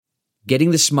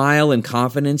Getting the smile and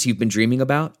confidence you've been dreaming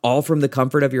about, all from the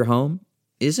comfort of your home,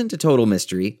 isn't a total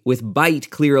mystery with Byte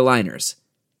clear aligners.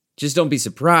 Just don't be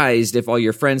surprised if all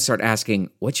your friends start asking,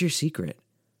 "What's your secret?"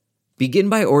 Begin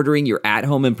by ordering your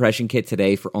at-home impression kit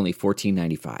today for only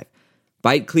 $14.95.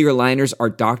 Byte clear aligners are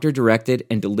doctor-directed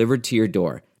and delivered to your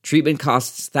door. Treatment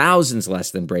costs thousands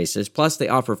less than braces, plus they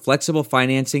offer flexible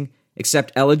financing,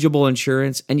 accept eligible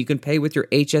insurance, and you can pay with your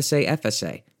HSA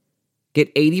FSA. Get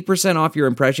 80% off your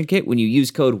impression kit when you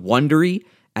use code WONDERY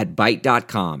at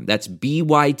Byte.com. That's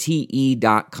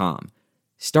BYTE.com.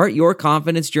 Start your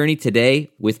confidence journey today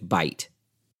with Byte.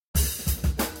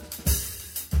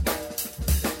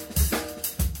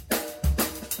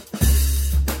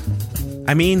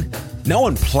 I mean, no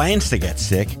one plans to get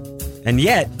sick, and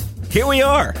yet, here we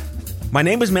are. My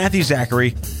name is Matthew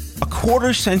Zachary. A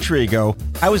quarter century ago,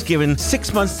 I was given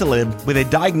 6 months to live with a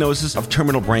diagnosis of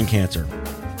terminal brain cancer.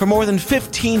 For more than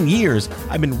 15 years,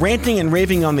 I've been ranting and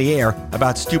raving on the air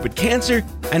about stupid cancer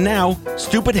and now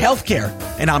stupid healthcare,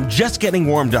 and I'm just getting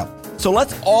warmed up. So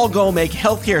let's all go make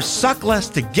healthcare suck less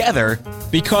together,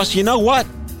 because you know what?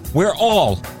 We're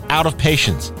all out of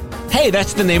patience. Hey,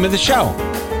 that's the name of the show.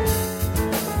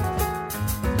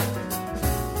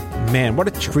 Man, what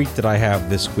a treat that I have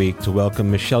this week to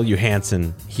welcome Michelle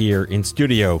Johansson here in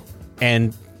studio.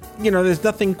 And, you know, there's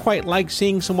nothing quite like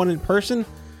seeing someone in person.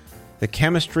 The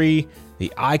chemistry,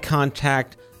 the eye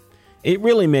contact, it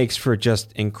really makes for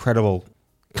just incredible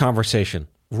conversation.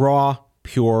 Raw,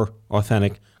 pure,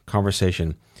 authentic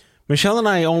conversation. Michelle and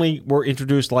I only were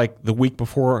introduced like the week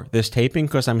before this taping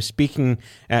because I'm speaking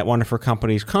at one of her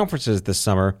company's conferences this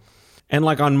summer. And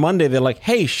like on Monday, they're like,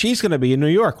 hey, she's going to be in New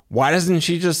York. Why doesn't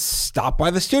she just stop by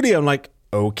the studio? I'm like,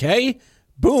 okay,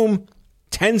 boom.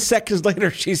 10 seconds later,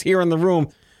 she's here in the room.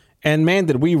 And man,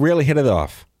 did we really hit it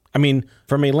off. I mean,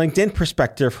 from a LinkedIn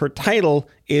perspective, her title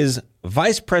is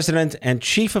Vice President and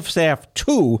Chief of Staff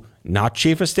 2, not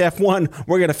Chief of Staff 1.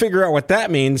 We're going to figure out what that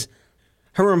means.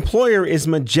 Her employer is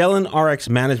Magellan RX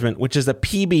Management, which is a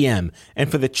PBM.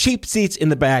 And for the cheap seats in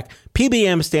the back,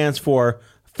 PBM stands for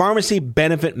Pharmacy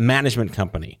Benefit Management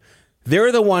Company.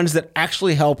 They're the ones that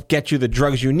actually help get you the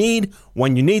drugs you need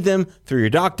when you need them through your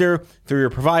doctor, through your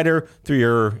provider, through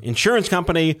your insurance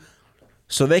company.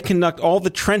 So they conduct all the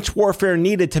trench warfare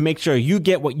needed to make sure you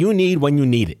get what you need when you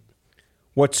need it.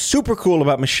 What's super cool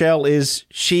about Michelle is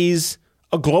she's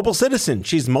a global citizen.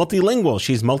 She's multilingual.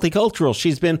 She's multicultural.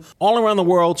 She's been all around the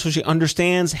world, so she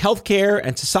understands healthcare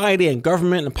and society and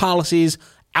government and policies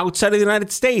outside of the United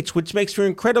States, which makes for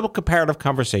incredible comparative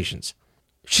conversations.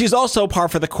 She's also par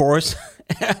for the course,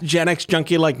 a Gen X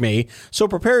junkie like me, so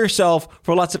prepare yourself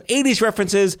for lots of 80s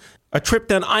references, a trip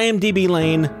down IMDb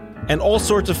lane, and all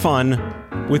sorts of fun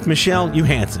with Michelle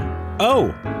Johansson.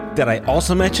 Oh, did I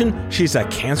also mention she's a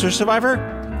cancer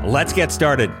survivor? Let's get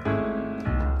started.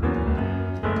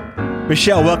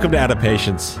 Michelle, welcome to Out of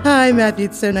Patience. Hi, Matthew.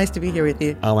 It's so nice to be here with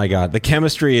you. Oh, my God. The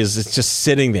chemistry it's just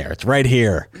sitting there. It's right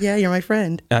here. Yeah, you're my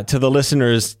friend. To the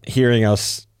listeners hearing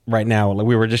us right now,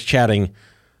 we were just chatting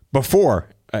before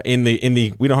in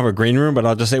the we don't have a green room, but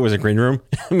I'll just say it was a green room.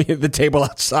 I mean, the table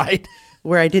outside.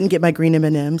 Where I didn't get my green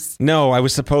M&Ms. No, I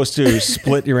was supposed to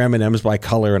split your M&Ms by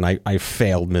color, and I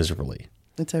failed miserably.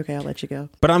 It's okay. I'll let you go.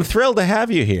 But I'm thrilled to have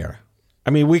you here.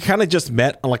 I mean, we kind of just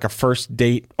met on like a first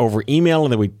date over email,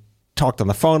 and then we talked on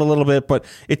the phone a little bit, but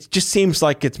it just seems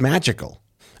like it's magical.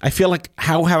 I feel like,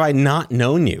 how have I not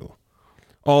known you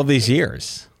all these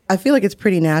years? I feel like it's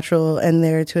pretty natural, and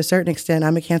there, to a certain extent,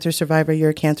 I'm a cancer survivor, you're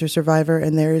a cancer survivor,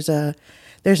 and there's an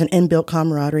inbuilt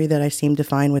camaraderie that I seem to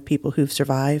find with people who've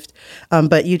survived.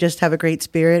 But you just have a great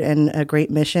spirit and a great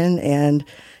mission and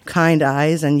kind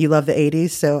eyes, and you love the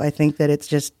 80s, so I think that it's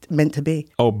just meant to be.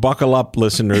 Oh, buckle up,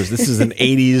 listeners. This is an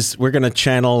 80s. We're going to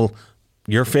channel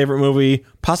your favorite movie,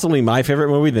 possibly my favorite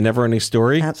movie, The Never Ending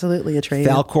Story. Absolutely, Atreyu.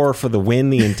 Falcor for the win,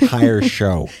 the entire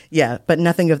show. Yeah, but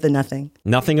nothing of the nothing.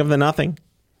 Nothing of the nothing?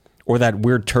 Or that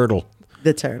weird turtle.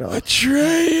 The turtle.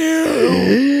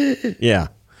 Atreyu! Yeah.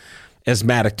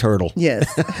 Asthmatic turtle.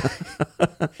 Yes.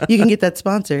 You can get that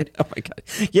sponsored. Oh, my God.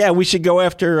 Yeah, we should go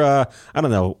after, I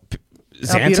don't know,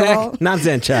 Zantac? Albuterol? Not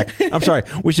Zantac. I'm sorry.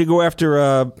 We should go after,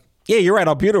 yeah, you're right,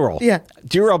 albuterol. Yeah.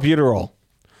 Do your albuterol.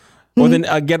 Or then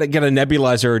get a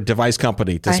nebulizer device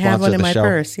company to sponsor the show. I have one in my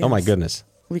purse, yes. Oh, my goodness.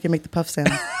 We can make the puff sound.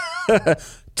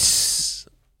 That's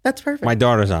perfect. My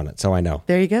daughter's on it, so I know.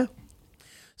 There you go.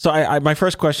 So my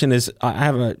first question is, I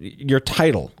have your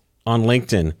title on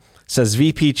LinkedIn says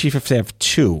VP Chief of Staff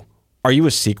 2. Are you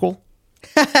a sequel?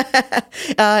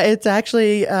 It's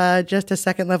actually just a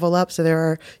second level up. So there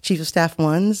are Chief of Staff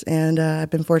 1s, and I've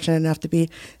been fortunate enough to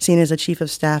be seen as a Chief of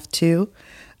Staff 2.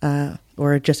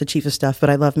 or just a chief of staff, but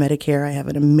I love Medicare. I have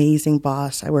an amazing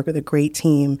boss. I work with a great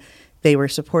team. They were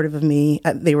supportive of me.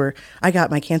 I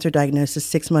got my cancer diagnosis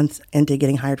 6 months into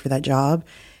getting hired for that job.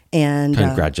 And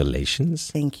congratulations.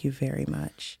 Thank you very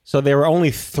much. So there were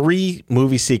only 3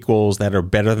 movie sequels that are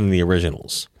better than the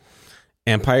originals.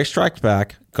 Empire Strikes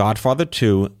Back, Godfather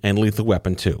 2, and Lethal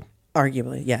Weapon 2.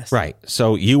 Arguably, yes. Right.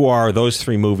 So you are those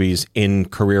 3 movies in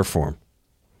career form.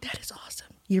 That is awesome.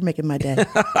 You're making my day.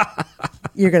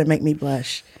 You're going to make me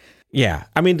blush. Yeah.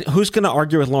 I mean, who's going to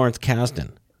argue with Lawrence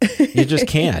Kasdan? You just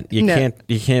can't. You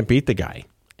can't beat the guy.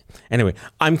 Anyway,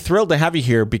 I'm thrilled to have you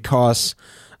here because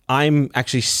I'm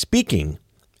actually speaking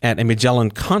at a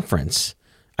Magellan conference.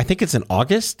 I think it's in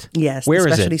August. Yes. Where the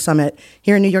is Specialty it? Summit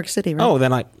here in New York City, right? Oh,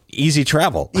 then easy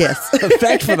travel. Yes.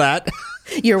 Thanks for that.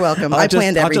 You're welcome. I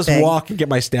planned everything. I'll just walk and get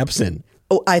my steps in.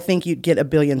 Oh, I think you'd get 1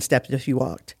 billion steps if you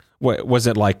walked. What, was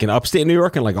it like in upstate New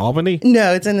York and like Albany?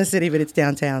 No, it's in the city, but it's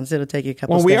downtown, so it'll take you a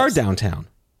couple Well, steps. we are downtown.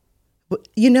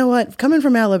 You know what? Coming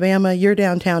from Alabama, your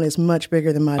downtown is much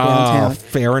bigger than my downtown. Oh,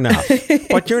 fair enough.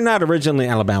 But you're not originally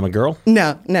an Alabama girl.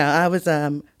 No. I was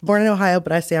born in Ohio,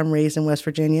 but I say I'm raised in West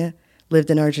Virginia,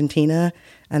 lived in Argentina,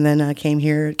 and then came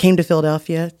to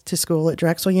Philadelphia to school at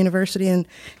Drexel University and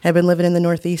have been living in the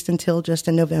Northeast until just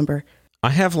in November. I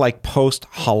have like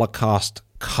post-Holocaust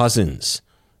cousins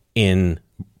in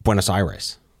Buenos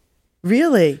Aires.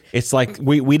 Really? It's like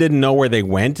we didn't know where they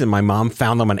went, and my mom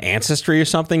found them on Ancestry or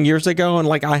something years ago, and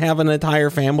like I have an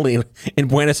entire family in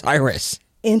Buenos Aires.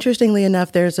 Interestingly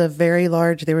enough, there was a very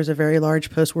large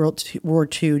post-World War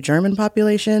II German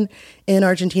population in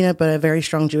Argentina, but a very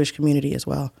strong Jewish community as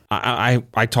well.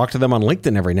 I talk to them on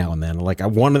LinkedIn every now and then. Like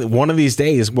one of these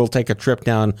days, we'll take a trip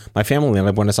down my family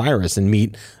in Buenos Aires and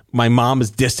meet my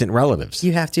mom's distant relatives.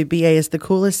 You have to. BA is the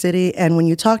coolest city, and when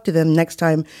you talk to them next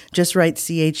time, just write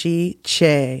CHE,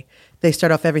 Che. They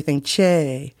start off everything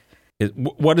Che.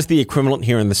 What is the equivalent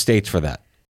here in the States for that?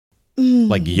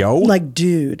 Like yo? Like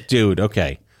dude. Dude,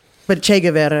 okay. But Che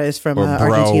Guevara is from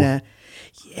Argentina.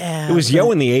 Yeah. It was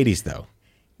yo in the 80s, though.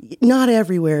 Not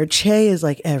everywhere. Che is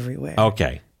like everywhere.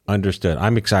 Okay, understood.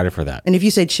 I'm excited for that. And if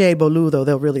you say Che Boludo,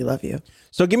 they'll really love you.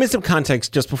 So give me some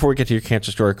context just before we get to your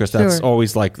cancer story, because that's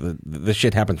always like the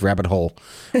shit happens rabbit hole.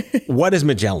 What is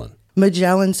Magellan?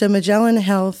 Magellan. So Magellan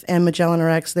Health and Magellan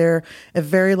RX, they're a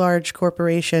very large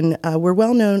corporation. We're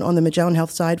well known on the Magellan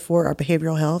Health side for our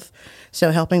behavioral health.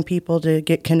 So helping people to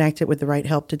get connected with the right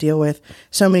help to deal with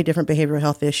so many different behavioral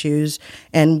health issues.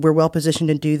 And we're well positioned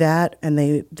to do that. And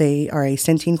they are a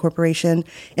Centene corporation.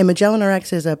 And Magellan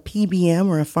RX is a PBM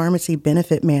or a pharmacy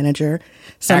benefit manager.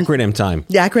 Acronym time.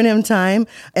 Acronym time.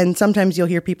 And sometimes you'll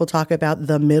hear people talk about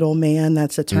the middleman.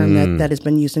 That's a term that has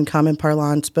been used in common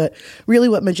parlance. But really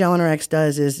what Magellan RX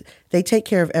does is they take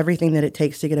care of everything that it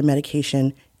takes to get a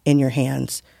medication in your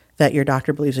hands that your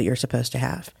doctor believes that you're supposed to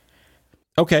have.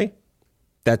 Okay.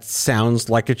 That sounds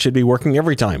like it should be working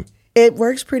every time. It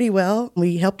works pretty well.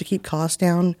 We help to keep costs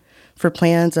down for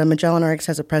plans. Magellan RX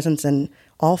has a presence in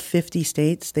all 50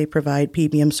 states. They provide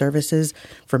PBM services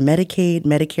for Medicaid,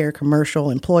 Medicare, commercial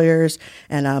employers,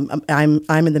 and I'm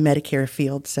in the Medicare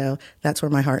field, so that's where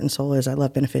my heart and soul is. I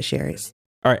love beneficiaries.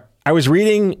 All right. I was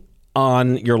reading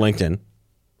on your LinkedIn.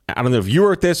 I don't know if you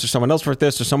wrote this or someone else wrote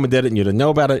this or someone did it and you didn't know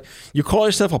about it. You call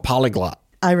yourself a polyglot.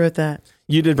 I wrote that.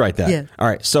 You did write that? Yeah. All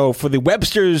right. So for the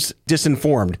Webster's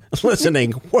disinformed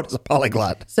listening, what is a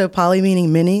polyglot? So poly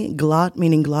meaning many, glot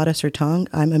meaning glottis or tongue.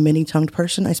 I'm a many-tongued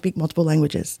person. I speak multiple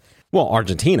languages. Well,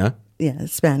 Argentina. Yeah,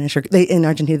 Spanish. Or in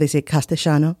Argentina, they say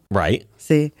castellano. Right.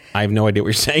 See? I have no idea what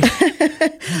you're saying.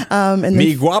 And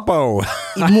Mi guapo.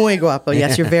 Muy guapo.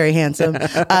 Yes, you're very handsome.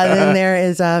 Then there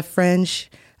is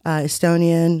French,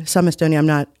 Estonian, some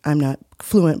Estonian. I'm not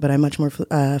fluent, but I'm much more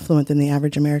fluent than the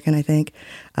average American, I think.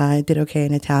 I did okay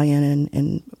in Italian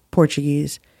and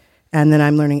Portuguese. And then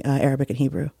I'm learning Arabic and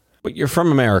Hebrew. But you're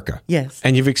from America. Yes.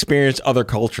 And you've experienced other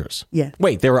cultures. Yeah.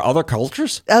 Wait, there were other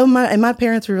cultures? Oh, my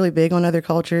parents were really big on other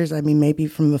cultures. I mean, maybe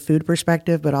from a food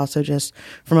perspective, but also just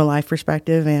from a life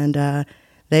perspective. And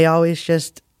they always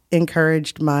just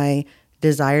encouraged my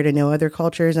desire to know other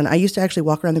cultures. And I used to actually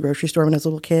walk around the grocery store when I was a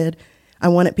little kid. I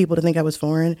wanted people to think I was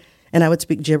foreign. And I would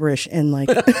speak gibberish in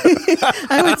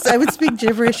I would speak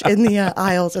gibberish in the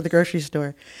aisles of the grocery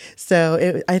store.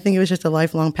 So I think it was just a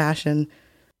lifelong passion.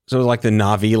 So it was like the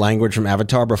Na'vi language from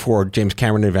Avatar before James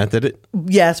Cameron invented it?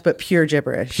 Yes, but pure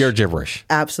gibberish. Pure gibberish.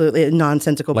 Absolutely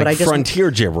nonsensical. Like but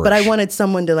frontier gibberish. But I wanted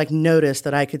someone to notice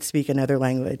that I could speak another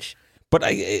language. But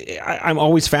I'm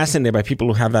always fascinated by people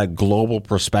who have that global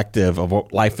perspective of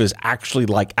what life is actually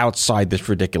like outside this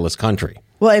ridiculous country.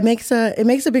 Well, it makes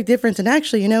a big difference. And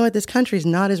actually, you know what? This country's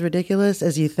not as ridiculous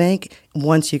as you think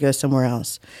once you go somewhere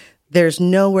else. There's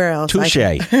nowhere else. Touche.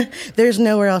 There's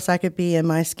nowhere else I could be in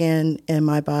my skin, in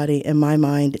my body, in my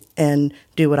mind, and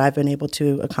do what I've been able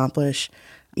to accomplish.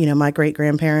 You know, my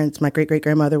great-grandparents, my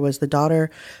great-great-grandmother was the daughter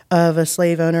of a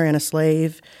slave owner and a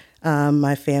slave.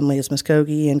 My family is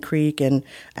Muskogee and Creek and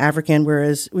African,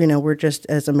 whereas, you know, we're just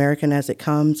as American as it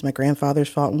comes. My grandfather's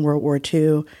fought in World War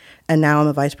II, and now I'm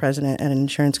a vice president at an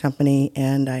insurance company,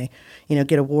 and I, you know,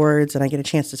 get awards, and I get a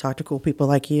chance to talk to cool people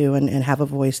like you and have a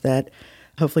voice that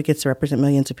hopefully gets to represent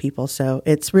millions of people. So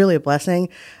it's really a blessing,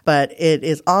 but it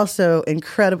is also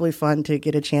incredibly fun to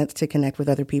get a chance to connect with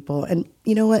other people. And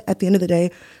you know what? At the end of the day,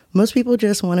 most people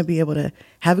just want to be able to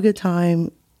have a good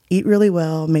time, eat really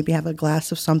well, maybe have a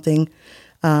glass of something.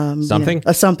 Something? You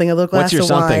know, a little glass What's your of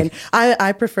something? wine.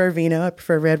 I prefer vino. I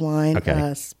prefer red wine,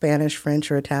 Okay. Spanish, French,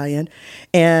 or Italian,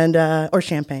 and or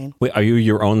champagne. Wait, are you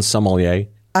your own sommelier?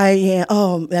 I am.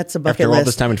 Oh, that's a bucket After list. all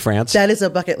this time in France? That is a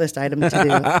bucket list item to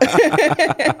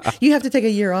do. You have to take a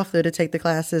year off, though, to take the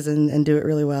classes and do it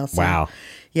really well. So, Wow.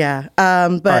 Yeah.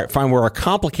 All But right, fine. We're a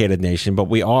complicated nation, but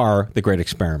we are the great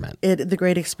experiment. the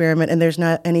great experiment, and there's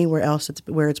not anywhere else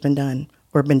where it's been done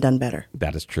or been done better.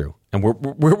 That is true. And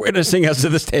we're witnessing as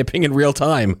of this taping in real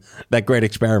time, that great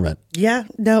experiment. Yeah.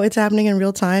 No, it's happening in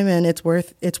real time, and it's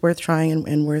worth trying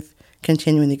and worth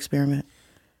continuing the experiment.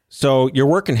 So your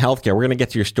work in healthcare, we're going to get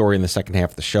to your story in the second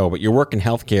half of the show, but your work in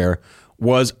healthcare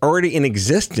was already in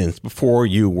existence before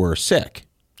you were sick.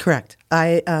 Correct.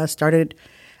 I started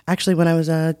actually when I was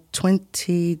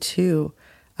 22.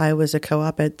 I was a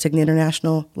co-op at Cigna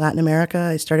International Latin America.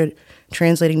 I started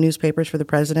translating newspapers for the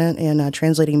president and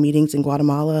translating meetings in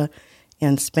Guatemala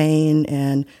and Spain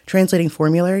and translating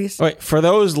formularies. Wait, for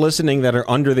those listening that are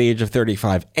under the age of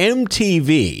 35,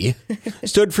 MTV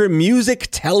stood for Music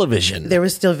Television. There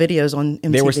was still videos on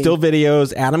MTV. There were still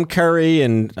videos, Adam Curry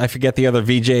and I forget the other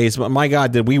VJs, but my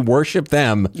God, did we worship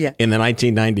them in the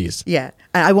 1990s? Yeah.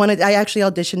 I actually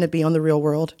auditioned to be on The Real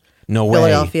World. No way.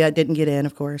 Philadelphia. Didn't get in,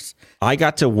 of course. I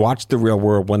got to watch The Real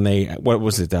World when they, what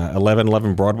was it,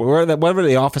 1111 Broadway, whatever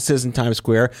the office is in Times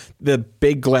Square, the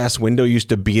big glass window used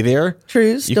to be there.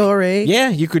 True story.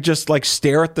 You could just like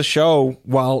stare at the show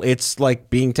while it's like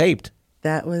being taped.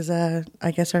 That was, I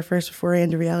guess, our first foray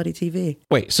into reality TV.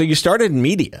 Wait, so you started in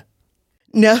media?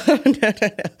 No.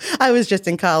 I was just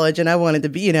in college and I wanted to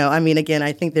be, again,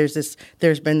 I think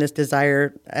there's been this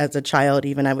desire as a child,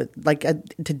 even I would like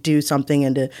to do something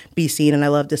and to be seen. And I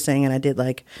love to sing. And I did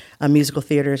like a musical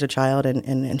theater as a child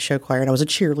and show choir. And I was a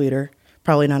cheerleader,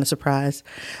 probably not a surprise,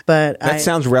 but that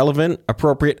sounds relevant,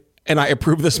 appropriate. And I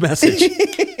approve this message.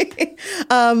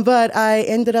 But I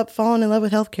ended up falling in love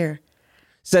with healthcare.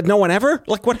 Said no one ever?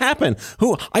 Like, what happened?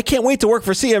 I can't wait to work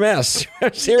for CMS.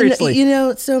 Seriously.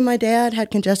 So my dad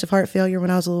had congestive heart failure when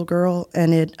I was a little girl,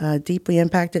 and it deeply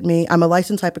impacted me. I'm a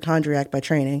licensed hypochondriac by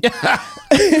training.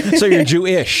 So you're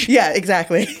Jewish. Yeah,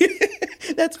 exactly.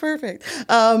 That's perfect.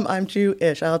 I'm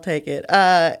Jewish. I'll take it.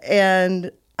 And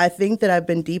I think that I've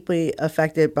been deeply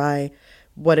affected by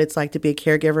what it's like to be a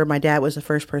caregiver. My dad was the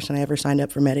first person I ever signed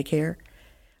up for Medicare.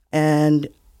 And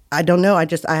I don't know. I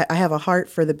have a heart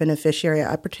for the beneficiary.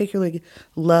 I particularly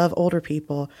love older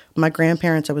people. My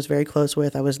grandparents I was very close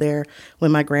with. I was there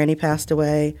when my granny passed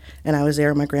away, and I was there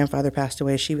when my grandfather passed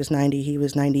away. She was 90, he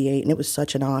was 98, and it was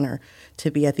such an honor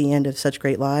to be at the end of such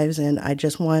great lives. And I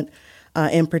just want,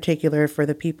 in particular, for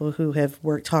the people who have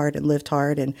worked hard and lived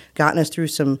hard and gotten us through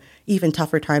some even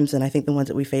tougher times than I think the ones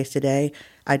that we face today,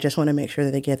 I just want to make sure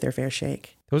that they get their fair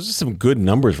shake. Those are some good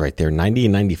numbers right there, 90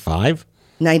 and 95?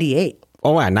 98.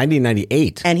 Oh, wow,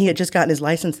 1998. And he had just gotten his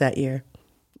license that year.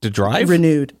 To drive?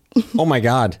 Renewed. Oh, my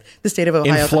God. The state of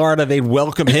Ohio. In Florida, they'd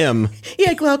welcome him. He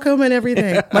had glaucoma and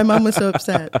everything. My mom was so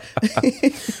upset.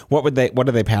 What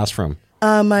did they pass from?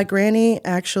 My granny,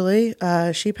 actually,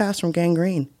 she passed from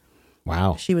gangrene.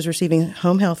 Wow. She was receiving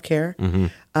home health care.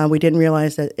 Mm-hmm. We didn't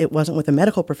realize that it wasn't with a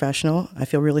medical professional. I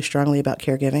feel really strongly about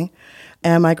caregiving.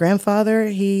 And my grandfather,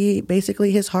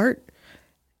 his heart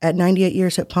at 98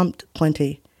 years had pumped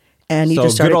plenty. And he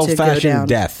just started good to go down. old-fashioned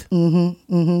death.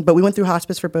 Mm-hmm, mm-hmm. But we went through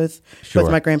hospice for both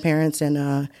my grandparents,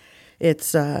 and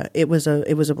it was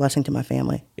a blessing to my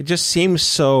family. It just seems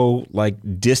so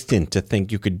distant to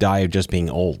think you could die of just being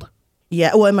old.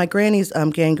 Yeah, well, and my granny's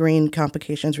gangrene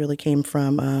complications really came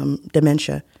from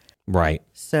dementia. Right.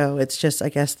 So it's just, I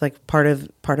guess, part of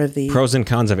the pros and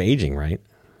cons of aging, right?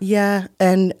 Yeah,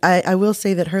 and I will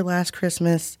say that her last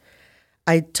Christmas,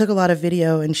 I took a lot of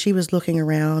video, and she was looking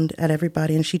around at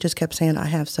everybody, and she just kept saying, I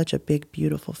have such a big,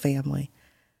 beautiful family.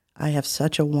 I have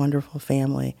such a wonderful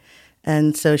family.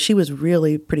 And so she was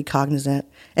really pretty cognizant.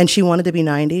 And she wanted to be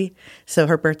 90. So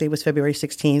her birthday was February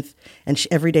 16th. And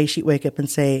every day she'd wake up and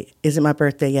say, is it my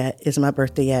birthday yet? Is it my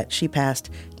birthday yet? She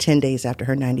passed 10 days after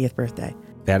her 90th birthday.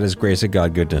 That is grace of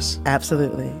God goodness.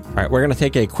 Absolutely. All right, we're going to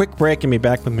take a quick break and be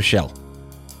back with Michelle.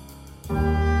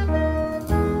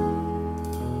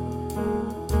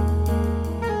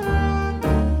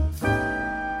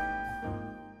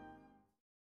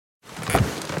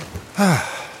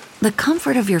 The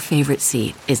comfort of your favorite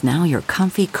seat is now your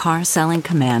comfy car-selling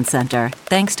command center,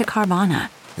 thanks to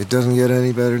Carvana. It doesn't get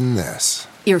any better than this.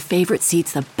 Your favorite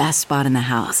seat's the best spot in the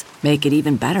house. Make it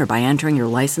even better by entering your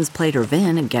license plate or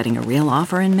VIN and getting a real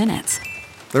offer in minutes.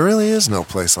 There really is no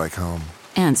place like home.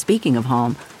 And speaking of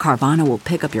home, Carvana will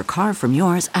pick up your car from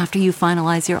yours after you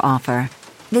finalize your offer.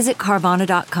 Visit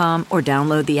Carvana.com or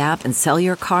download the app and sell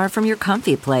your car from your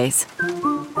comfy place.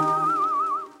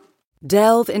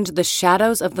 Delve into the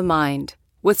shadows of the mind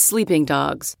with Sleeping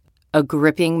Dogs, a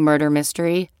gripping murder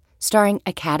mystery starring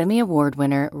Academy Award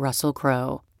winner Russell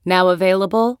Crowe. Now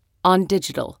available on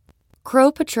digital.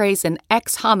 Crowe portrays an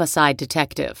ex-homicide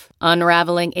detective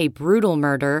unraveling a brutal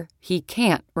murder he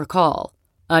can't recall.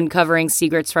 Uncovering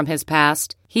secrets from his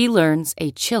past, he learns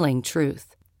a chilling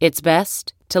truth. It's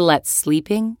best to let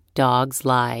sleeping dogs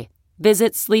lie.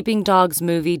 Visit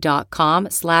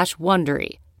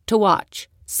sleepingdogsmovie.com/Wondery to watch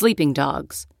Sleeping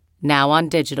Dogs, now on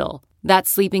digital.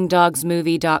 That's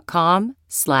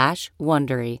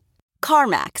sleepingdogsmovie.com/Wondery.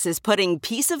 CarMax is putting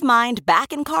peace of mind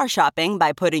back in car shopping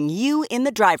by putting you in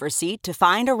the driver's seat to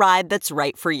find a ride that's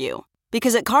right for you.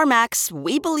 Because at CarMax,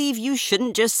 we believe you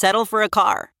shouldn't just settle for a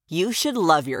car. You should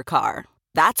love your car.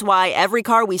 That's why every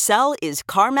car we sell is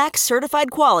CarMax certified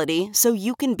quality, so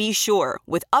you can be sure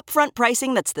with upfront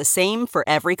pricing that's the same for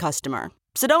every customer.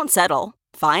 So don't settle.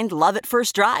 Find love at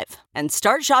first drive and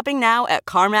start shopping now at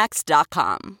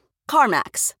CarMax.com.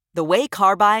 CarMax, the way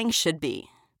car buying should be.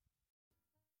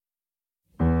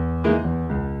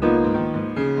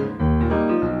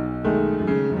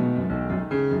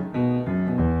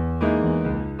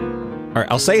 All right,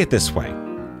 I'll say it this way.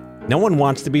 No one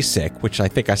wants to be sick, which I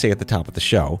think I say at the top of the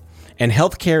show. And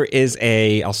healthcare is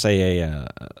a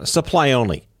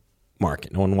supply-only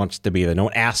market. No one wants to be there. No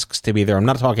one asks to be there. I'm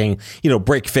not talking,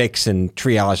 break fix and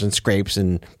triage and scrapes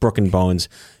and broken bones.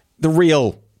 The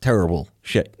real terrible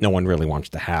shit no one really wants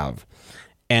to have.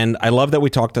 And I love that we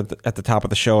talked at the top of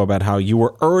the show about how you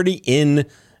were already in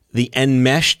the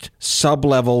enmeshed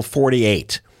sub-level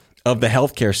 48 of the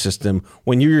healthcare system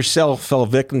when you yourself fell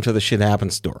victim to the shit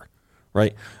happens store,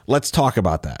 right? Let's talk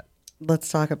about that. Let's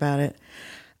talk about it.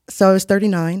 So I was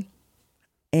 39,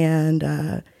 and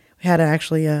we had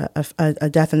actually a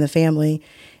death in the family,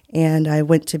 and I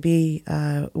went to be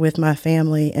with my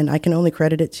family, and I can only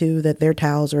credit it to that their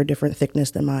towels are a different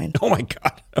thickness than mine. Oh my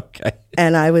God. Okay.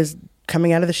 And I was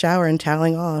coming out of the shower and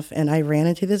toweling off, and I ran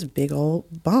into this big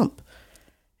old bump.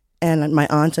 And my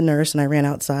aunt's a nurse, and I ran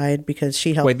outside because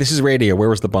she helped. Wait, this is radio. Where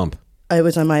was the bump? It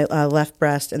was on my left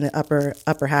breast in the upper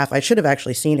half. I should have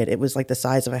actually seen it. It was like the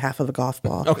size of a half of a golf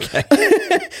ball. Okay.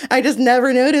 I just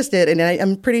never noticed it, and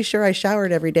I'm pretty sure I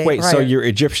showered every day. Wait, prior. so your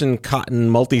Egyptian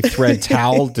cotton multi-thread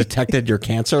towel detected your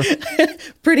cancer?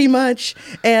 Pretty much.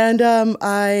 And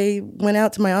I went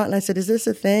out to my aunt, and I said, "Is this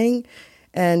a thing?"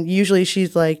 And usually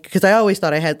she's like, because I always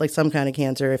thought I had like some kind of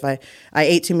cancer. If I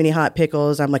ate too many hot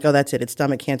pickles, I'm like, oh, that's it. It's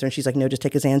stomach cancer. And she's like, no, just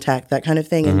take a Zantac, that kind of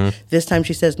thing. Mm-hmm. And this time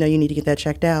she says, no, you need to get that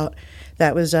checked out.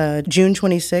 That was June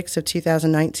 26th of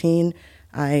 2019.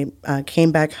 I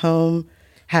came back home.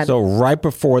 So right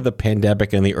before the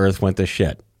pandemic and the earth went to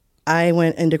shit. I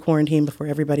went into quarantine before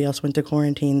everybody else went to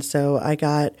quarantine. So I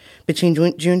got, between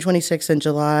June 26th and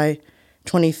July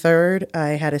 23rd,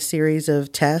 I had a series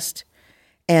of tests.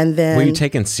 And then, were you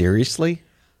taken seriously?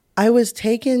 I was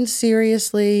taken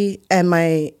seriously, and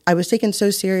I was taken so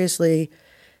seriously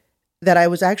that I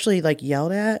was actually like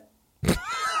yelled at.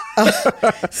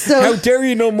 So how dare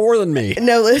you know more than me?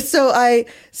 No, so I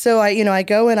I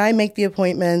go and I make the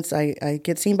appointments. I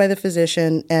get seen by the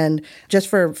physician, and just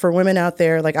for women out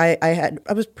there, like I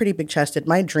was pretty big chested.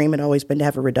 My dream had always been to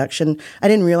have a reduction. I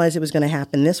didn't realize it was going to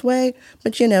happen this way,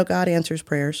 but God answers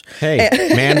prayers. Hey,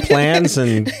 man plans,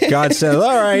 and God says,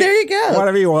 all right, there you go,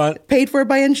 whatever you want, paid for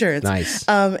by insurance. Nice.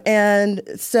 And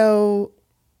so.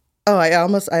 Oh, I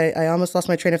almost lost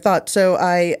my train of thought. So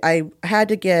I had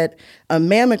to get a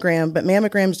mammogram, but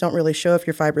mammograms don't really show if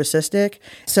you're fibrocystic.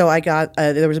 So I got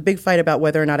there was a big fight about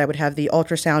whether or not I would have the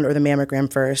ultrasound or the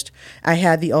mammogram first. I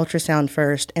had the ultrasound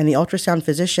first, and the ultrasound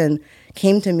physician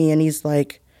came to me and he's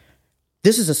like,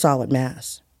 "This is a solid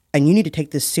mass, and you need to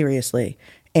take this seriously,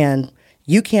 and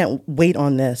you can't wait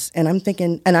on this." And I'm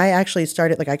thinking, and I actually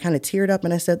started, like, I kind of teared up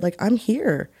and I said, like, I'm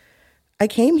here. I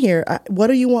came here. What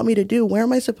do you want me to do? Where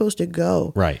am I supposed to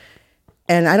go? Right.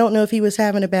 And I don't know if he was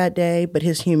having a bad day, but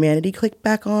his humanity clicked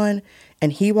back on,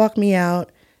 and he walked me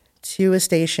out to a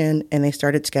station, and they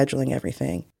started scheduling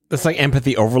everything. That's like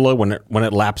empathy overload when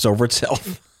it laps over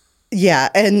itself. Yeah.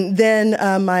 And then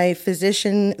my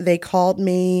physician, they called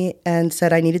me and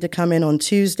said I needed to come in on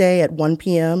Tuesday at 1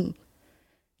 p.m.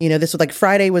 You know, this was like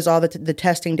Friday was all the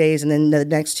testing days. And then the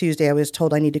next Tuesday, I was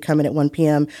told I need to come in at 1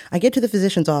 p.m. I get to the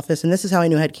physician's office, and this is how I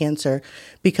knew I had cancer,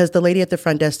 because the lady at the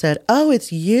front desk said, "Oh,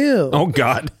 it's you." Oh,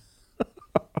 God.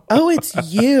 "Oh, it's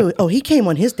you." Oh, he came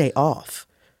on his day off.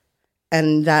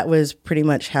 And that was pretty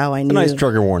much how I knew. A nice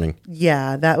trigger warning.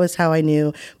 Yeah, that was how I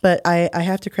knew. But I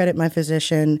have to credit my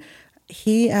physician.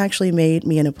 He actually made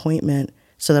me an appointment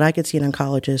so that I could see an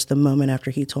oncologist the moment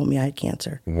after he told me I had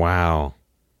cancer. Wow.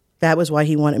 That was why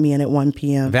he wanted me in at 1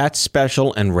 p.m. That's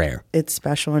special and rare. It's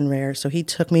special and rare. So he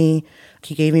took me,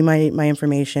 he gave me my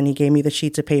information, he gave me the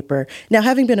sheets of paper. Now,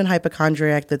 having been a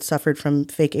hypochondriac that suffered from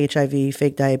fake HIV,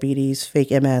 fake diabetes, fake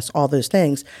MS, all those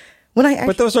things,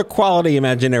 but those are quality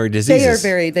imaginary diseases.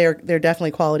 They're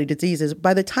definitely quality diseases.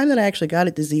 By the time that I actually got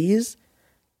a disease,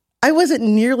 I wasn't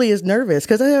nearly as nervous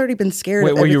because I had already been scared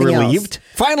of everything else. Were you relieved?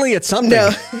 Finally, it's something. No,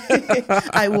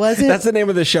 I wasn't. That's the name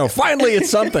of the show. Finally, it's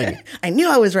something. I knew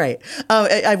I was right.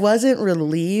 I wasn't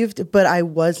relieved, but I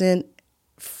wasn't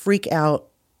freak out,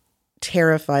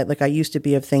 terrified like I used to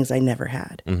be of things I never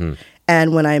had. Mm-hmm.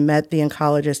 And when I met the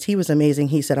oncologist, he was amazing.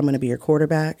 He said, "I'm going to be your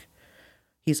quarterback."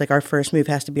 He's like, "Our first move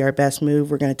has to be our best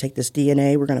move. We're going to take this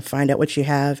DNA. We're going to find out what you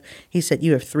have." He said,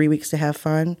 "You have 3 weeks to have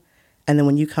fun. And then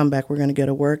when you come back, we're going to go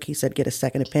to work." He said, "Get a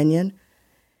second opinion."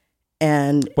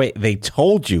 And wait, they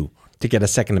told you to get a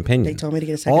second opinion? They told me to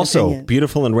get a second opinion. Also,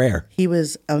 beautiful and rare.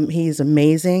 He's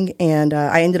amazing. And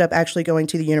I ended up actually going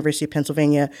to the University of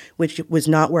Pennsylvania, which was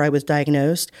not where I was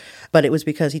diagnosed, but it was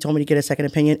because he told me to get a second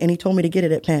opinion, and he told me to get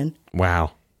it at Penn.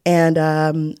 Wow. And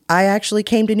I actually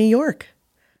came to New York.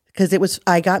 Because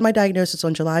I got my diagnosis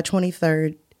on July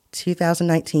 23rd,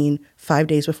 2019, 5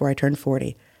 days before I turned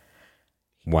 40.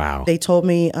 Wow. They told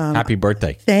me... happy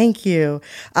birthday. Thank you.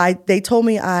 They told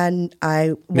me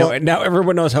now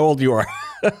everyone knows how old you are.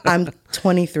 I'm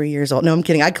 23 years old. No, I'm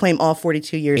kidding. I claim all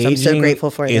 42 years. Aging I'm so grateful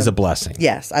for it. Is a blessing.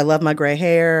 Yes. I love my gray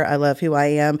hair. I love who I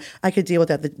am. I could deal with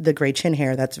that. The gray chin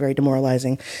hair, that's very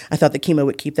demoralizing. I thought the chemo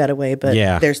would keep that away, but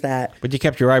there's that. But you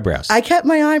kept your eyebrows. I kept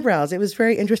my eyebrows. It was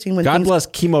very interesting. God bless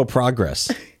chemo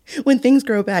progress. When things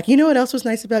grow back. You know what else was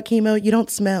nice about chemo? You don't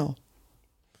smell.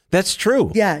 That's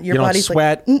true. Yeah, your you body's don't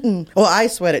sweat. Like, well, I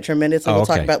sweated tremendously. We'll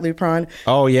talk about Lupron.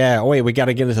 Oh yeah. Oh wait, we got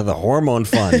to get into the hormone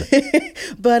fun.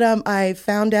 But I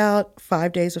found out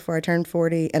 5 days before I turned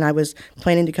 40, and I was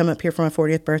planning to come up here for my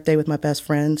 40th birthday with my best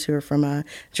friends who are from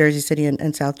Jersey City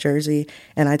and South Jersey.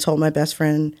 And I told my best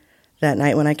friend that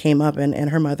night when I came up, and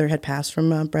her mother had passed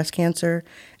from breast cancer,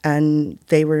 and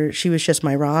she was just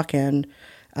my rock. And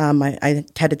I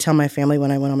had to tell my family when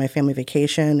I went on my family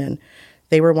vacation, and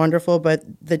they were wonderful. But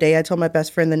the day I told my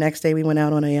best friend, the next day we went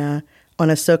out on a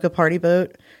soca party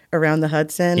boat around the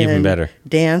Hudson. Even and better.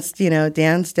 Danced,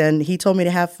 and he told me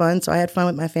to have fun. So I had fun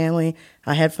with my family.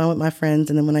 I had fun with my friends.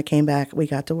 And then when I came back, we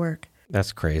got to work.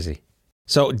 That's crazy.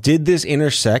 So did this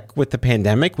intersect with the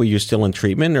pandemic? Were you still in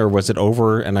treatment, or was it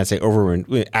over? And I say over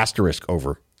and asterisk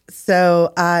over.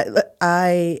 So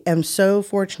I am so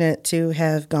fortunate to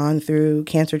have gone through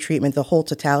cancer treatment, the whole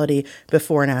totality,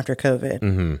 before and after COVID.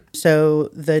 Mm-hmm. So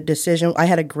the decision, I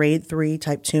had a grade 3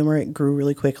 type tumor. It grew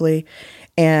really quickly.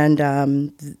 And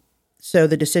so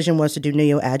the decision was to do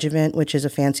neoadjuvant, which is a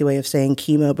fancy way of saying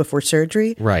chemo before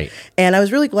surgery. Right. And I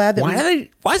was really glad that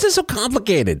why is it so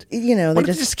complicated? They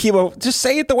just chemo. Just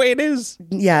say it the way it is.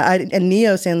 Yeah, and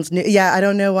neo sounds new. Yeah, I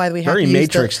don't know why we have very to use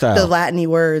Matrix style. The Latin-y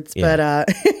words, but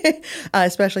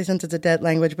especially since it's a dead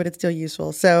language, but it's still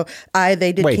useful. So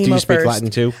they did Wait, chemo do you speak first.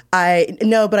 Latin too?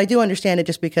 No, but I do understand it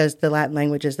just because the Latin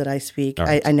languages that I speak,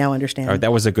 right. I now understand. All right,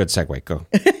 that was a good segue. Go.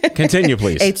 Continue,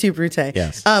 please. Et tu, Brute.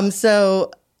 Yes. So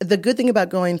the good thing about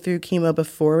going through chemo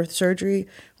before surgery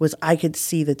was I could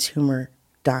see the tumor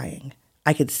dying.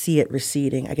 I could see it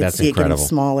receding. I could see it getting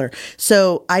smaller.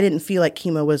 So I didn't feel like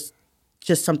chemo was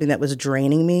just something that was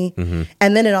draining me. Mm-hmm.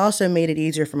 And then it also made it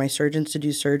easier for my surgeons to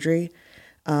do surgery.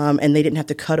 And they didn't have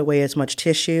to cut away as much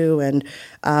tissue. And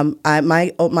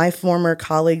my former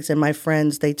colleagues and my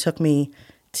friends, they took me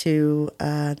to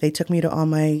all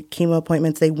my chemo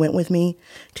appointments. They went with me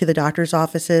to the doctor's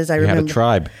offices. I remember had a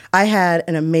tribe. I had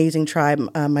an amazing tribe.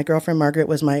 My girlfriend Margaret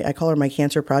was I call her my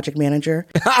cancer project manager.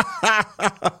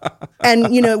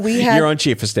 And we had You're on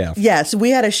chief of staff. Yes, we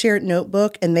had a shared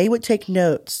notebook, and they would take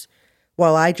notes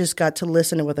while I just got to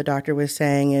listen to what the doctor was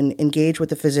saying and engage with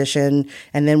the physician.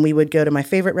 And then we would go to my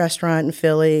favorite restaurant in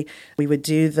Philly. We would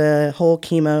do the whole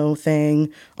chemo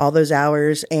thing, all those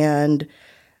hours. And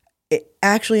it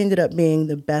actually ended up being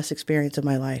the best experience of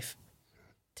my life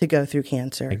to go through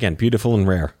cancer. Again, beautiful and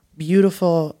rare.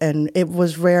 Beautiful. And it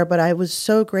was rare, but I was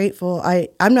so grateful.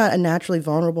 I'm not a naturally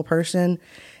vulnerable person.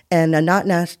 And I'm not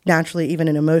naturally even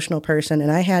an emotional person. And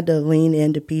I had to lean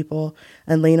into people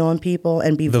and lean on people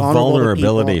and be vulnerable. The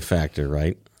vulnerability to people. factor,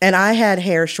 right? And I had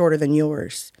hair shorter than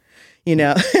yours, you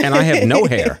know. And I have no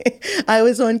hair. I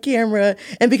was on camera.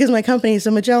 And because my company, so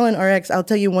Magellan RX, I'll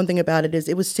tell you one thing about it is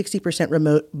it was 60%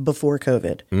 remote before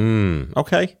COVID.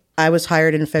 Okay. I was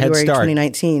hired in February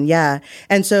 2019. Yeah.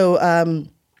 And so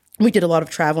we did a lot of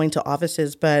traveling to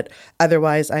offices, but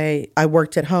otherwise I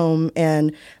worked at home.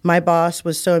 And my boss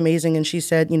was so amazing. And she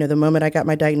said, you know, the moment I got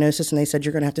my diagnosis and they said,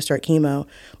 you're going to have to start chemo.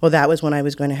 Well, that was when I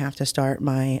was going to have to start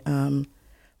my,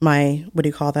 what do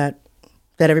you call that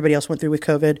everybody else went through with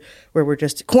COVID, where we're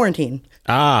just quarantine.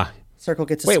 Circle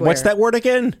gets a Wait, square. what's that word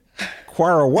again?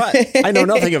 Quara what? I know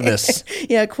nothing of this.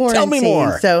 Yeah, quarantine. Tell me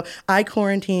more. So I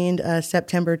quarantined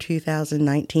September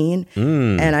 2019,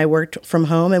 and I worked from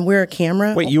home, and we're a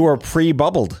camera. Wait, you were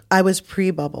pre-bubbled? I was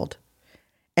pre-bubbled.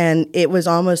 And it was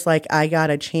almost like I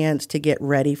got a chance to get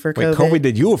ready for COVID. Wait, COVID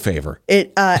did you a favor?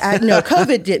 No,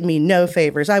 COVID did me no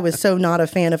favors. I was so not a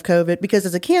fan of COVID because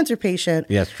as a cancer patient.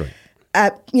 Yeah, that's true.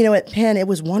 At Penn, it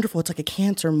was wonderful. It's like a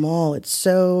cancer mall. It's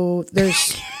so,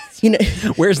 there's,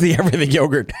 Where's the everything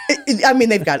yogurt? I mean,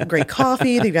 they've got great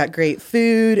coffee. They've got great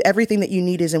food. Everything that you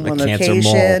need is in one cancer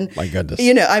location. Mall. My goodness.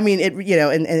 I mean,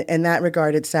 in that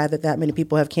regard, it's sad that many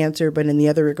people have cancer. But in the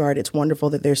other regard, it's wonderful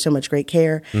that there's so much great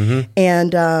care. Mm-hmm.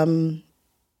 And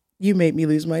you made me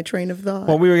lose my train of thought.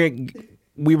 Well,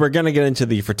 we were going to get into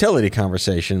the fertility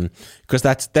conversation because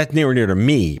that's near and dear to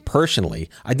me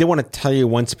personally. I did want to tell you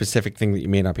one specific thing that you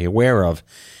may not be aware of.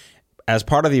 As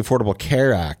part of the Affordable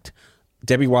Care Act,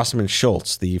 Debbie Wasserman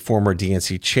Schultz, the former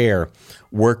DNC chair,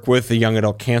 worked with the young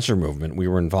adult cancer movement. We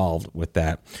were involved with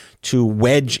that to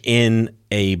wedge in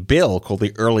a bill called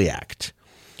the Early Act.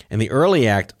 And the Early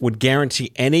Act would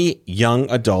guarantee any young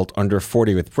adult under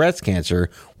 40 with breast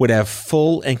cancer would have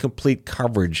full and complete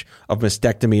coverage of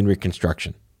mastectomy and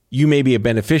reconstruction. You may be a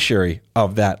beneficiary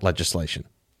of that legislation.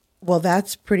 Well,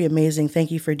 that's pretty amazing.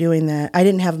 Thank you for doing that. I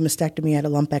didn't have a mastectomy. I had a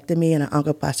lumpectomy and an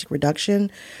oncoplastic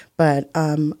reduction. But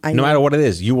no matter what it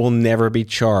is, you will never be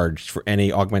charged for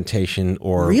any augmentation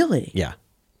or... Really? Yeah.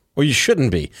 Well, you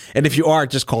shouldn't be. And if you are,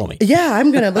 just call me. Yeah,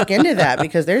 I'm going to look into that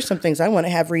because there's some things I want to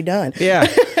have redone. Yeah.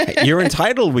 You're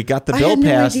entitled. We got the bill passed.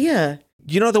 I had no idea.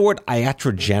 You know the word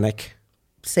iatrogenic?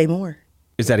 Say more.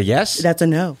 Is that a yes? That's a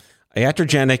no.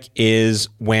 Iatrogenic is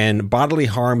when bodily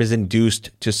harm is induced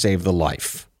to save the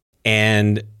life.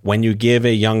 And when you give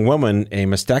a young woman a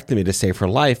mastectomy to save her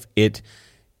life,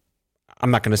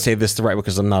 I'm not going to say this the right way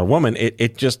because I'm not a woman,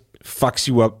 it just fucks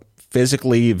you up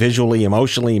physically, visually,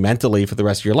 emotionally, mentally for the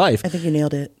rest of your life. I think you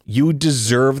nailed it. You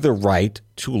deserve the right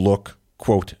to look,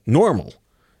 quote, normal.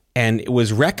 And it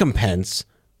was recompense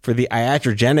for the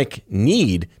iatrogenic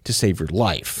need to save your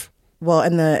life. Well,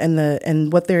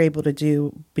 and what they're able to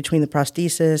do between the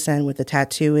prosthesis and with the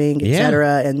tattooing, et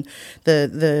cetera, and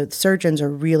the surgeons are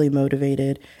really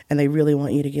motivated and they really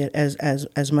want you to get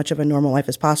as much of a normal life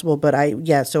as possible. But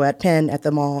so at Penn, at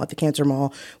the mall, at the cancer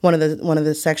mall, one of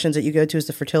the sections that you go to is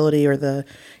the fertility or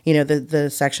the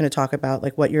section to talk about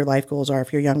like what your life goals are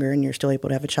if you're younger and you're still able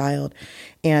to have a child.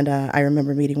 And I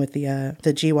remember meeting with the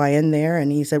GYN there,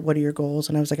 and he said, "What are your goals?"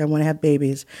 And I was like, "I want to have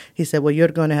babies." He said, "Well, you're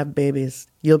going to have babies.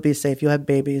 You'll be safe. You'll have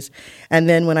babies." And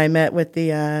then when I met with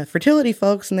the fertility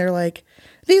folks, and they're like,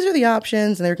 "These are the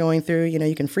options," and they're going through,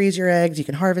 you can freeze your eggs, you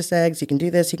can harvest eggs, you can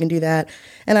do this, you can do that.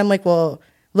 And I'm like, well,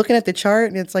 looking at the chart,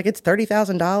 and it's like it's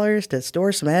 $30,000 to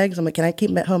store some eggs. I'm like, can I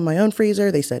keep them at home in my own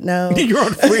freezer? They said no. Your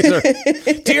own freezer.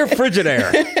 Dear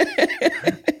Frigidaire.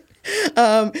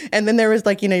 And then there was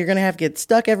like, you're going to have to get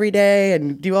stuck every day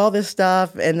and do all this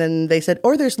stuff. And then they said,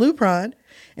 or there's Lupron.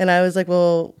 And I was like,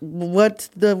 well, what's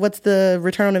the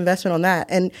return on investment on that?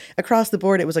 And across the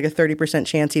board, it was like a 30%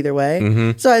 chance either way.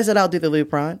 Mm-hmm. So I said, I'll do the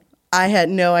Lupron. I had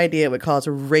no idea it would cause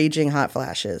raging hot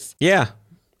flashes. Yeah,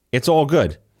 it's all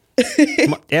good.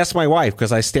 Ask my wife,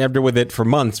 because I stabbed her with it for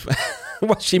months.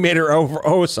 She made her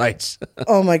oocytes.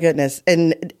 Oh my goodness.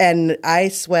 And I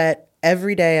sweat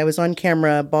every day. I was on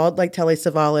camera, bald like Telly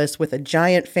Savalas, with a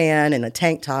giant fan and a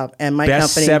tank top, and my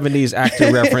Best company. 70s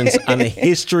actor reference on the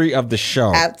history of the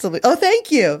show. Absolutely. Oh,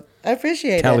 thank you. I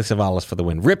appreciate Telly it. Savalas for the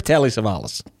win. Rip Telly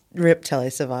Savalas. Rip Telly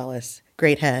Savalas,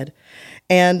 great head.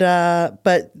 And,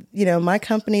 but, you know, my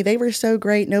company, they were so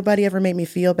great. Nobody ever made me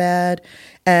feel bad.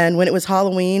 And when it was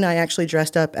Halloween, I actually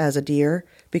dressed up as a deer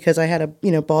because I had a,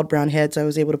 you know, bald brown head. So I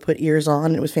was able to put ears on.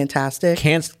 And it was fantastic.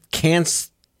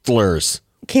 Cancelers.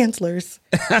 Cancelers.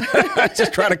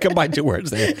 Just trying to combine two words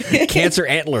there. Cancer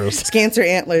antlers. Cancer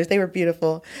antlers. They were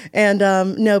beautiful. And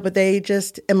no, but they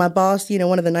just, and my boss, you know,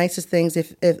 one of the nicest things,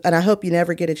 if and I hope you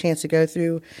never get a chance to go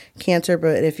through cancer,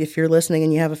 but if you're listening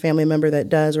and you have a family member that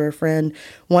does or a friend,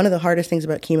 one of the hardest things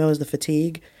about chemo is the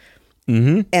fatigue.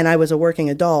 Mm-hmm. And I was a working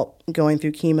adult going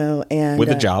through chemo and with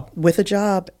a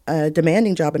job, a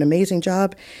demanding job, an amazing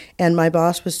job. And my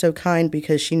boss was so kind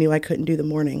because she knew I couldn't do the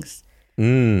mornings.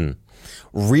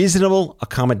 Reasonable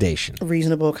accommodation.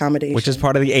 Which is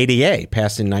part of the ADA,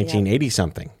 passed in 1980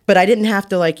 something. But I didn't have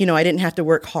to I didn't have to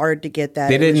work hard to get that.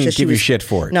 They didn't give you shit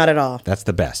for it. Not at all. That's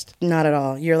the best. Not at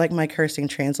all. You're like my cursing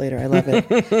translator. I love it.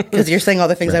 Because you're saying all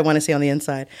the things I want to see on the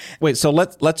inside. Wait, so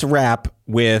let's wrap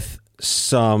with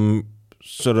some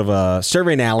sort of a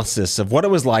survey analysis of what it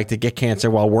was like to get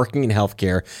cancer while working in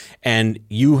healthcare. And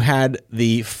you had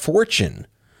the fortune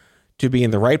to be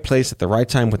in the right place at the right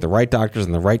time with the right doctors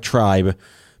and the right tribe,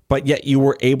 but yet you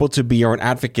were able to be your own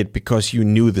advocate because you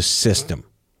knew the system.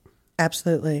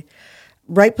 Absolutely.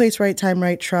 Right place, right time,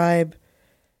 right tribe.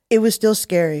 It was still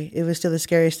scary. It was still the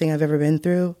scariest thing I've ever been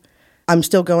through. I'm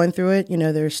still going through it. You know,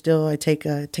 I take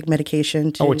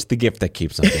medication. It's the gift that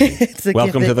keeps on giving.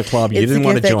 Welcome to the club. You didn't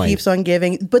want to join. It's the gift that keeps on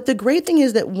giving. But the great thing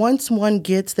is that once one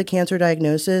gets the cancer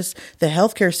diagnosis, the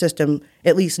healthcare system,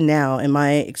 at least now in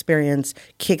my experience,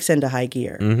 kicks into high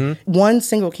gear. Mm-hmm. One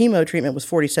single chemo treatment was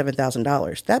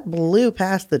 $47,000. That blew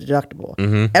past the deductible.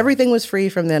 Mm-hmm. Everything was free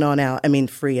from then on out. I mean,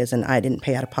 free as in I didn't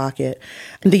pay out of pocket.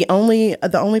 The only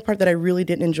part that I really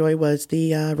didn't enjoy was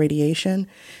the radiation,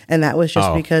 and that was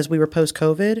just because we were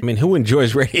post-COVID. I mean, who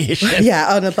enjoys radiation?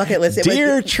 Yeah, on the bucket list.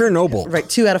 Dear Chernobyl. Right,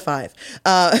 2 out of 5.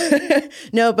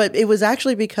 No, but it was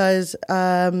actually because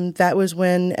that was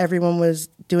when everyone was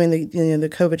doing the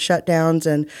COVID shutdowns,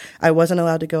 and I wasn't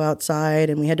allowed to go outside,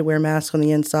 and we had to wear masks on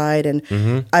the inside.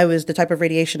 And I was the type of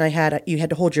radiation I had. You had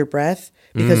to hold your breath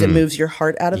because it moves your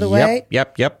heart out of the way.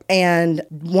 Yep. And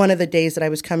one of the days that I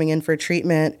was coming in for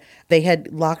treatment, they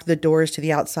had locked the doors to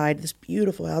the outside, this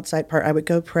beautiful outside part. I would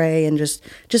go pray and just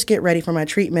get ready for my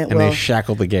treatment. And they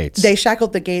shackled the gates. They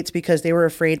shackled the gates because they were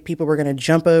afraid people were going to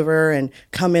jump over and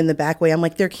come in the back way. I'm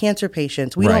like, they're cancer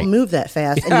patients. We don't move that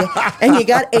fast. And you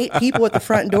got 8 people at the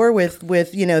front door with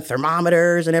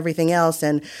thermometers and everything else.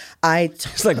 And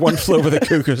it's like one flew over the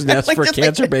cuckoo's nest like, for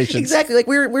cancer patients. Exactly. Like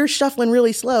we're shuffling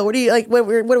really slow. What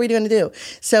are we doing to do?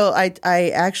 So I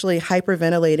actually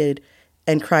hyperventilated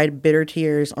and cried bitter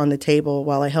tears on the table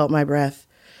while I held my breath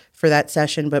for that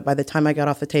session. But by the time I got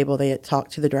off the table, they had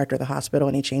talked to the director of the hospital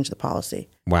and he changed the policy.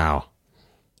 Wow.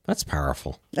 That's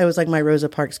powerful. It was like my Rosa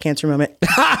Parks cancer moment.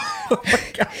 Oh my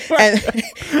God.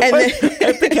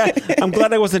 I'm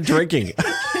glad I wasn't drinking.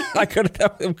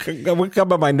 That would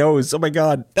come on my nose. Oh my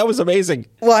God. That was amazing.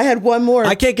 Well, I had one more.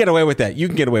 I can't get away with that. You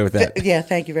can get away with that. Yeah,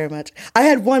 thank you very much. I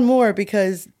had one more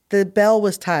because the bell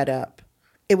was tied up.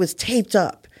 It was taped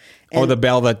up. And the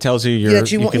bell that tells you you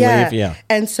can leave? Yeah.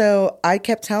 And so I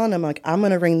kept telling them, like, I'm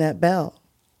going to ring that bell.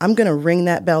 I'm going to ring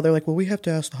that bell. They're like, well, we have to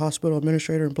ask the hospital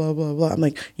administrator and blah, blah, blah. I'm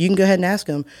like, you can go ahead and ask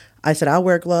them. I said, I'll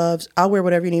wear gloves. I'll wear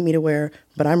whatever you need me to wear,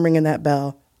 but I'm ringing that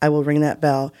bell. I will ring that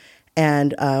bell.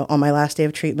 And on my last day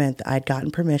of treatment, I'd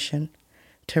gotten permission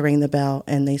to ring the bell.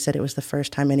 And they said it was the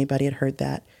first time anybody had heard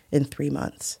that in 3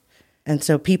 months. And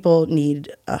so people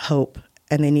need hope,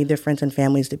 and they need their friends and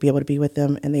families to be able to be with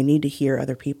them, and they need to hear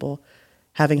other people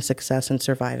having success and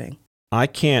surviving. I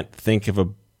can't think of a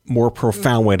more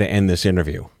profound way to end this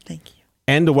interview. Thank you.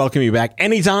 And to welcome you back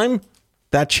anytime.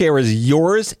 That chair is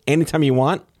yours anytime you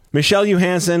want. Michelle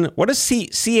Johansson, what is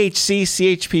CHC,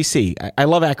 CHPC? I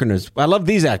love acronyms. I love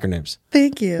these acronyms.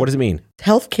 Thank you. What does it mean?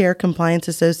 Healthcare Compliance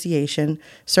Association,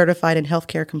 certified in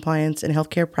healthcare compliance and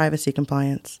healthcare privacy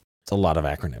compliance. It's a lot of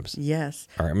acronyms. Yes.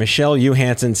 All right. Michelle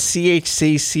Johansson,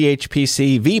 CHC,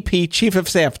 CHPC, VP, Chief of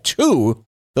Staff 2,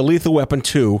 the Lethal Weapon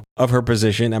 2 of her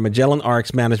position at Magellan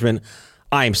RX Management.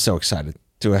 I am so excited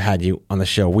to have had you on the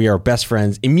show. We are best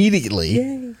friends immediately.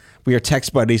 Yay. We are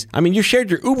text buddies. I mean, you shared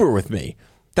your Uber with me.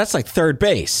 That's like third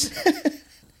base.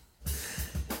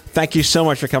 Thank you so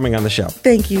much for coming on the show.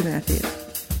 Thank you, Matthew.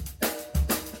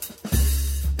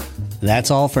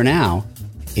 That's all for now.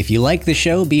 If you like the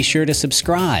show, be sure to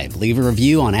subscribe, leave a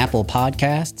review on Apple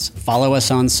Podcasts, follow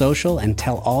us on social, and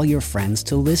tell all your friends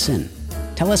to listen.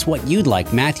 Tell us what you'd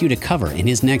like Matthew to cover in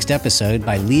his next episode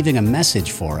by leaving a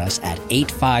message for us at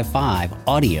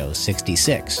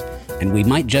 855-AUDIO-66, and we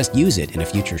might just use it in a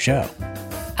future show.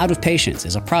 Out of Patients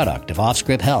is a product of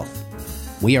Offscript Health.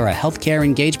 We are a healthcare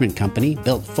engagement company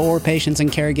built for patients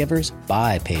and caregivers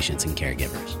by patients and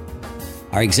caregivers.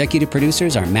 Our executive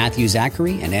producers are Matthew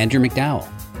Zachary and Andrew McDowell.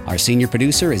 Our senior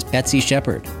producer is Betsy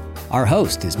Shepard. Our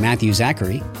host is Matthew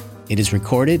Zachary. It is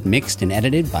recorded, mixed, and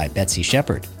edited by Betsy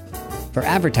Shepard. For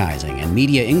advertising and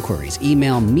media inquiries,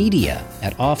 email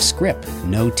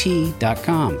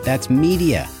media@offscript.com. That's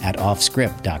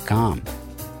media@offscript.com.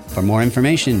 For more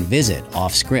information, visit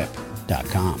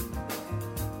offscript.com.